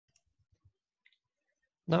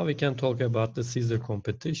Now we can talk about the CSEC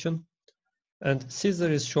competition. And CSEC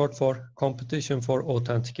is short for Competition for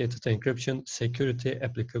Authenticated Encryption, Security,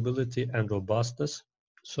 Applicability, and Robustness.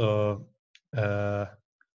 So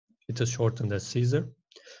it is shortened as CSEC.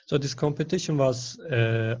 So this competition was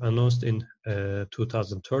announced in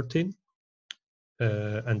 2013,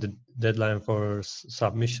 and the deadline for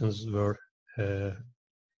submissions were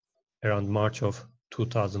around March of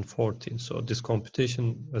 2014. So this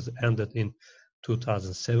competition was ended in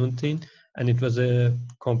 2017, and it was a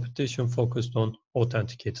competition focused on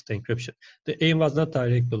authenticated encryption. The aim was not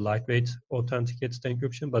directly lightweight authenticated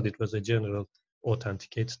encryption, but it was a general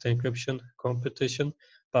authenticated encryption competition.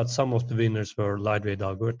 But some of the winners were lightweight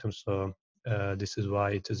algorithms, so this is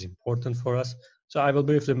why it is important for us. So I will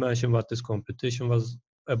briefly mention what this competition was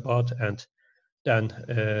about, and then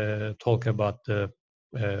talk about the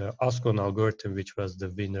ASCON algorithm, which was the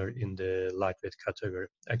winner in the lightweight category.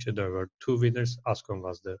 Actually, there were two winners. ASCON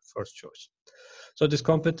was the first choice. So this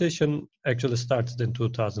competition actually started in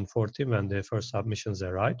 2014 when the first submissions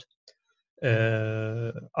arrived.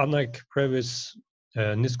 Unlike previous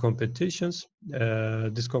NIST competitions,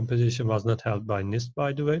 this competition was not held by NIST,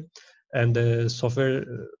 by the way, and the software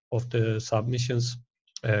of the submissions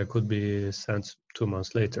could be sent 2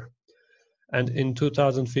 months later. And in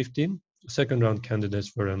 2015, second round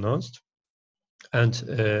candidates were announced, and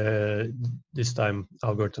this time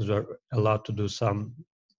algorithms were allowed to do some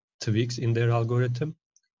tweaks in their algorithm,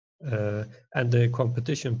 and the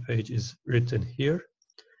competition page is written here,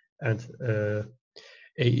 and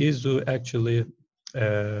AISU actually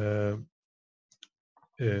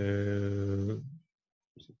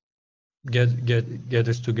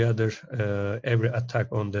gathers together every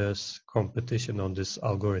attack on this competition on this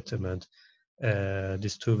algorithm, and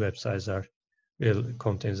these two websites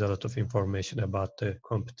contains a lot of information about the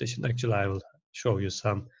competition. Actually, I will show you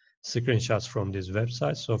some screenshots from these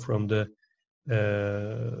websites. So from the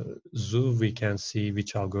zoo, we can see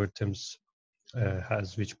which algorithms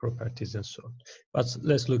has which properties and so on. But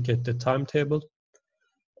let's look at the timetable.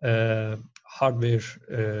 Hardware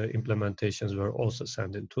implementations were also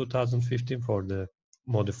sent in 2015 for the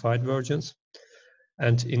modified versions.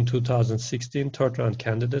 And in 2016, third round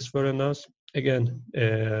candidates were announced. Again,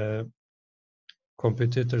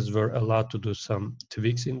 competitors were allowed to do some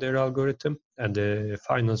tweaks in their algorithm, and the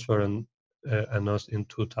finals were announced in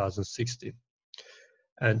 2016.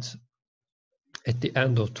 And at the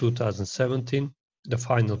end of 2017, the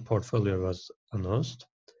final portfolio was announced.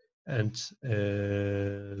 And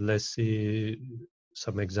let's see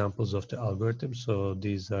some examples of the algorithms. So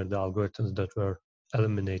these are the algorithms that were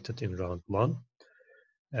eliminated in round one.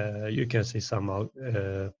 You can see some,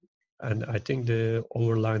 and I think the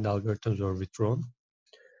overlined algorithms were withdrawn.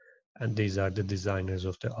 And these are the designers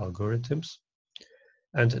of the algorithms.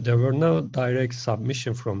 And there were no direct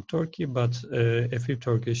submission from Turkey, but a few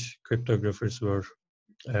Turkish cryptographers were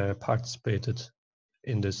participated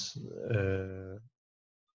in this.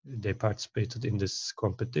 They participated in this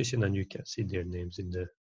competition, and you can see their names in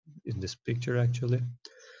this picture actually.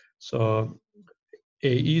 So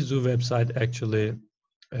AISU website actually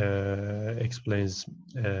explains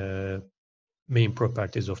main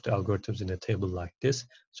properties of the algorithms in a table like this.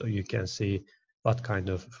 So you can see what kind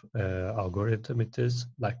of algorithm it is,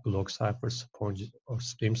 like block cipher, sponge, or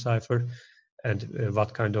stream cipher, and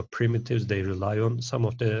what kind of primitives they rely on. Some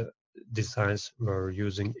of the designs were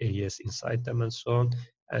using AES inside them and so on.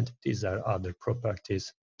 And these are other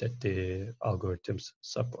properties that the algorithms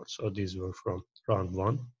support. So these were from round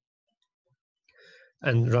one.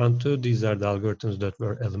 And round two, these are the algorithms that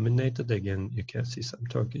were eliminated. Again, you can see some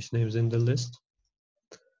Turkish names in the list.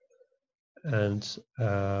 And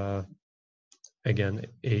again,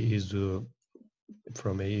 AISU,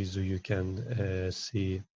 from AISU, you can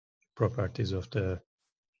see properties of the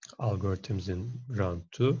algorithms in round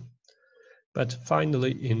two. But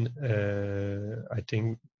finally, in I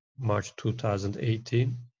think March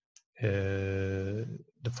 2018,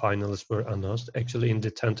 the finalists were announced. Actually, in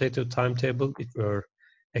the tentative timetable, it were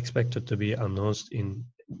expected to be announced in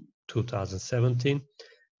 2017,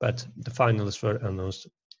 but the finalists were announced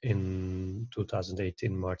in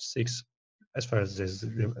 2018, March 6. As far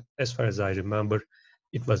as I remember,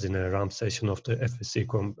 it was in a RAM session of the FSC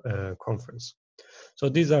conference. So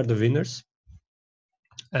these are the winners.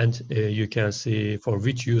 And you can see for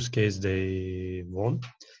which use case they won.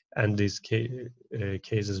 And these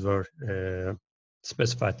cases were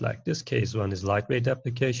specified like this. Case one is lightweight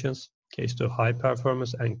applications, case two high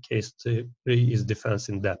performance, and case three is defense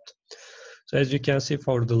in depth. So as you can see,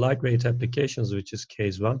 for the lightweight applications, which is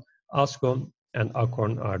case one, ASCON and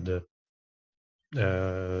ACORN are the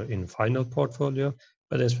in final portfolio.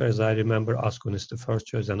 But as far as I remember, ASCON is the first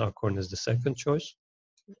choice and ACORN is the second choice,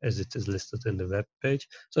 as it is listed in the web page.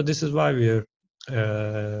 So this is why we're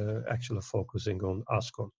actually focusing on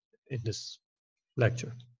ASCON in this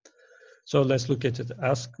lecture. So let's look at it.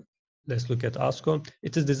 Let's look at ASCON.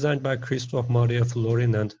 It is designed by Christoph, Maria,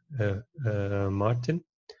 Florin, and Martin.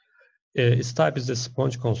 Its type is a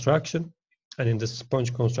sponge construction, and in the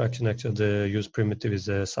sponge construction, actually, the used primitive is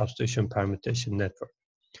a substitution permutation network.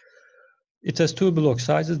 It has two block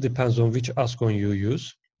sizes, depends on which ASCON you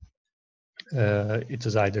use. It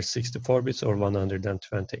is either 64 bits or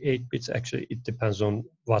 128 bits. Actually, it depends on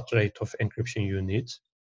what rate of encryption you need.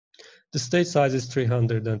 The state size is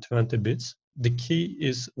 320 bits. The key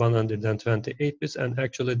is 128 bits, and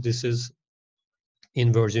actually this is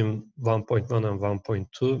in version 1.1 and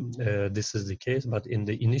 1.2, this is the case, but in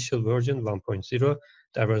the initial version 1.0,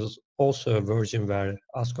 there was also a version where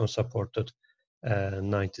ASCON supported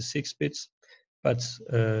 96 bits, but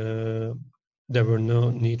there were no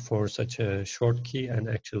need for such a short key, and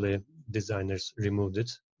actually designers removed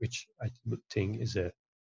it, which I think is a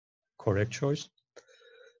correct choice.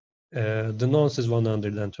 The nonce is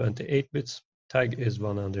 128 bits, tag is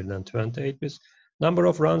 128 bits. Number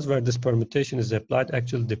of runs where this permutation is applied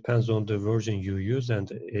actually depends on the version you use, and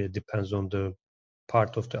it depends on the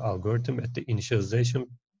part of the algorithm. At the initialization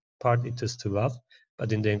part, it is 12,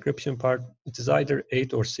 but in the encryption part, it is either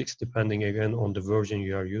 8 or 6, depending again on the version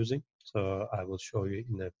you are using. So I will show you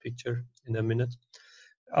in a picture in a minute.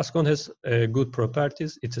 ASCON has good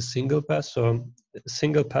properties. It's a single pass, so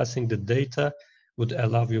single passing the data would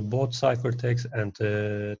allow you both ciphertext and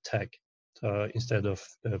tag. So instead of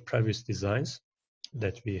previous designs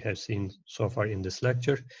that we have seen so far in this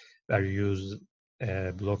lecture, where you use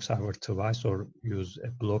a block cipher twice or use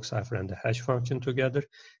a block cipher and a hash function together,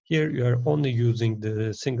 here you are only using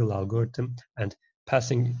the single algorithm and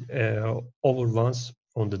passing over once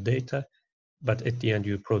on the data, but at the end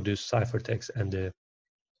you produce ciphertext and the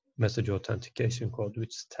message authentication code,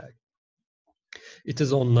 which is tag. It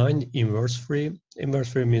is online, inverse free.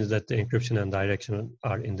 Inverse free means that the encryption and direction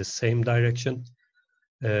are in the same direction.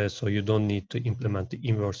 So you don't need to implement the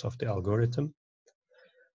inverse of the algorithm.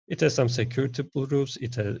 It has some security rules.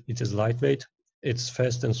 It is lightweight. It's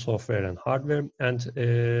fast in software and hardware, and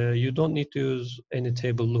you don't need to use any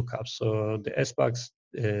table lookup. So the SBox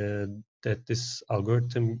that this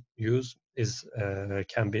algorithm use is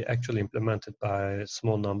can be actually implemented by a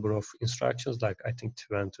small number of instructions, like I think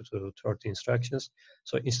 20 to 30 instructions.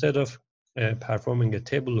 So instead of performing a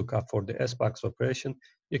table lookup for the SBox operation,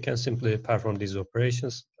 you can simply perform these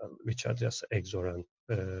operations, which are just XOR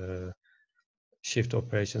and shift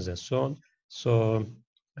operations and so on. So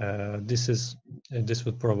this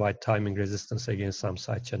would provide timing resistance against some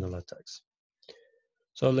side channel attacks.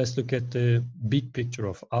 So let's look at the big picture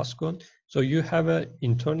of ASCON. So you have an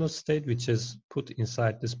internal state which is put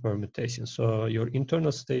inside this permutation. So your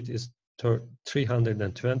internal state is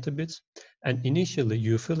 320 bits, and initially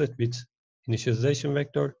you fill it with initialization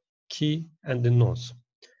vector, key, and the nonce.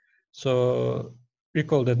 So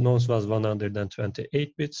recall that nonce was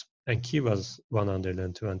 128 bits and key was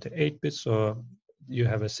 128 bits. So you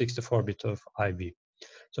have a 64-bit of IV.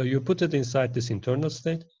 So you put it inside this internal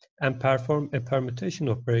state and perform a permutation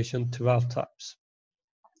operation 12 times.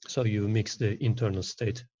 So you mix the internal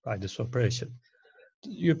state by this operation.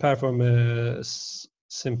 You perform a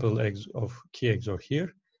simple of key XOR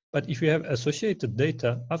here. But if you have associated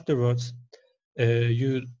data afterwards,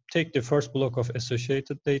 you take the first block of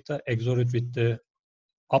associated data, XOR it with the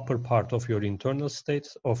upper part of your internal state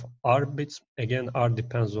of R bits. Again, R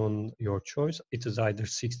depends on your choice. It is either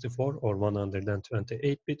 64 or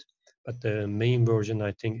 128 bit, but the main version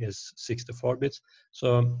I think is 64 bits.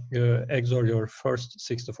 So you XOR your first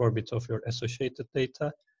 64 bits of your associated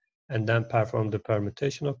data and then perform the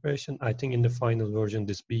permutation operation. I think in the final version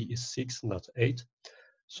this B is 6, not 8.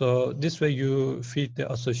 So this way you feed the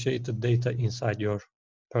associated data inside your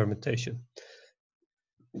permutation.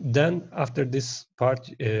 Then after this part,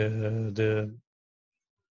 the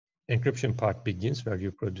encryption part begins where you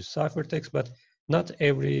produce ciphertext, but not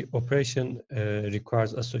every operation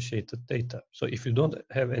requires associated data. So if you don't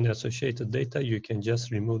have any associated data, you can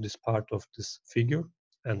just remove this part of this figure,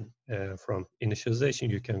 and from initialization,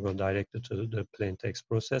 you can go directly to the plain text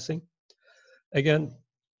processing. Again,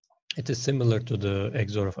 it is similar to the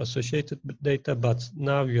XOR of associated data, but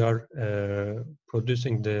now you are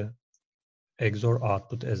producing the XOR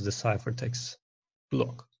output as the ciphertext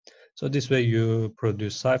block. So this way you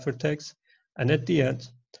produce ciphertext, and at the end,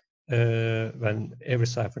 when every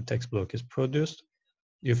ciphertext block is produced,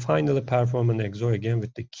 you finally perform an XOR again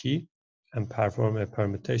with the key and perform a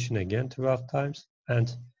permutation again 12 times,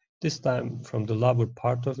 and This time from the lower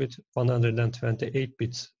part of it, 128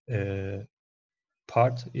 bits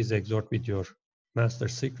part is XORed with your master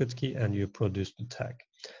secret key and you produce the tag.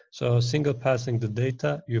 So single passing the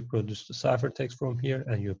data, you produce the ciphertext from here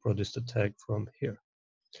and you produce the tag from here.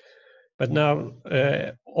 But now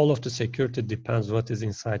all of the security depends what is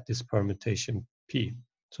inside this permutation P.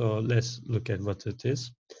 So let's look at what it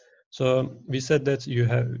is. So we said that you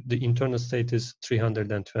have the internal state is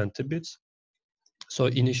 320 bits. So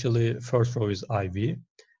initially first row is IV,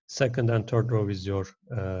 second and third row is your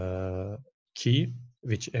key,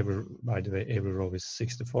 which by the way, every row is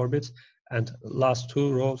 64 bits, and last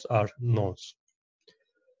two rows are nodes.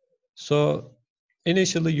 So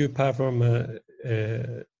initially you perform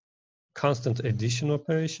a constant addition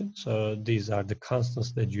operation. So these are the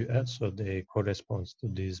constants that you add, so they correspond to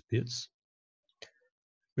these bits,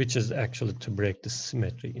 which is actually to break the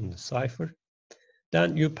symmetry in the cipher.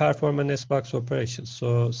 Then you perform an S-box operation.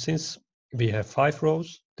 So since we have 5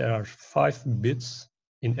 rows, there are 5 bits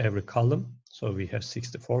in every column. So we have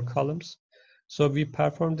 64 columns. So we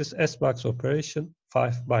perform this S-box operation,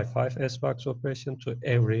 5 by 5 S-box operation to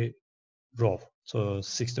every row. So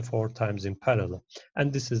 64 times in parallel.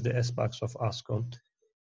 And this is the S-box of ASCON,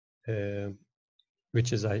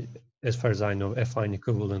 which is, as far as I know, affine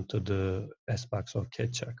equivalent to the S-box of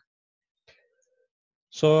Ketchak.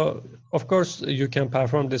 So, of course, you can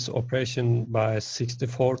perform this operation by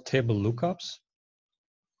 64 table lookups,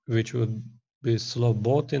 which would be slow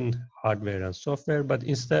both in hardware and software, but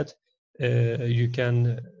instead you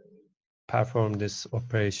can perform this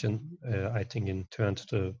operation, I think, in 20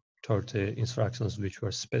 to 30 instructions, which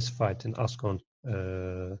were specified in ASCON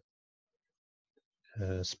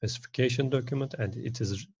specification document, and it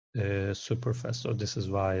is super fast. So this is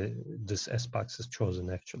why this S-box is chosen,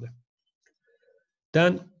 actually.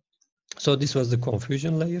 Then, so this was the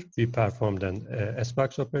confusion layer. We performed an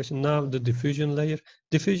S-box operation. Now the diffusion layer.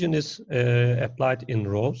 Diffusion is applied in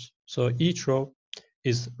rows. So each row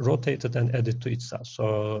is rotated and added to itself.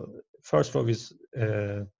 So first row is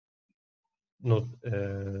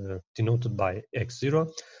denoted by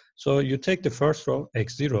x0. So you take the first row,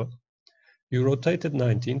 x0, you rotate it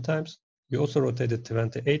 19 times. You also rotate it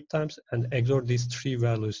 28 times and XOR these 3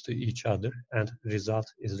 values to each other, and result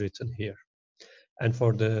is written here. And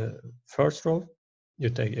for the first row, you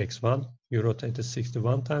take x1, you rotate it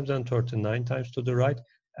 61 times and 39 times to the right,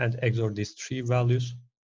 and XOR these 3 values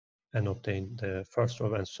and obtain the first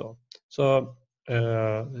row, and so on. So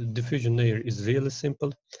diffusion layer is really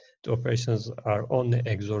simple. The operations are only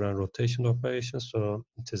XOR and rotation operations, so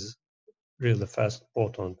it is really fast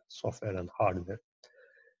both on software and hardware.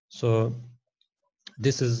 So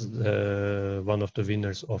this is one of the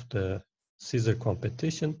winners of the CSEC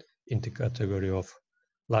competition in the category of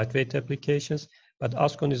lightweight applications, but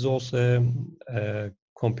ASCON is also a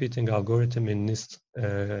competing algorithm in NIST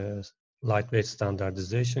lightweight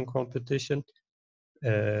standardization competition,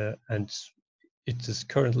 and it is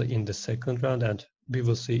currently in the second round, and we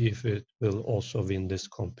will see if it will also win this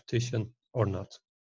competition or not.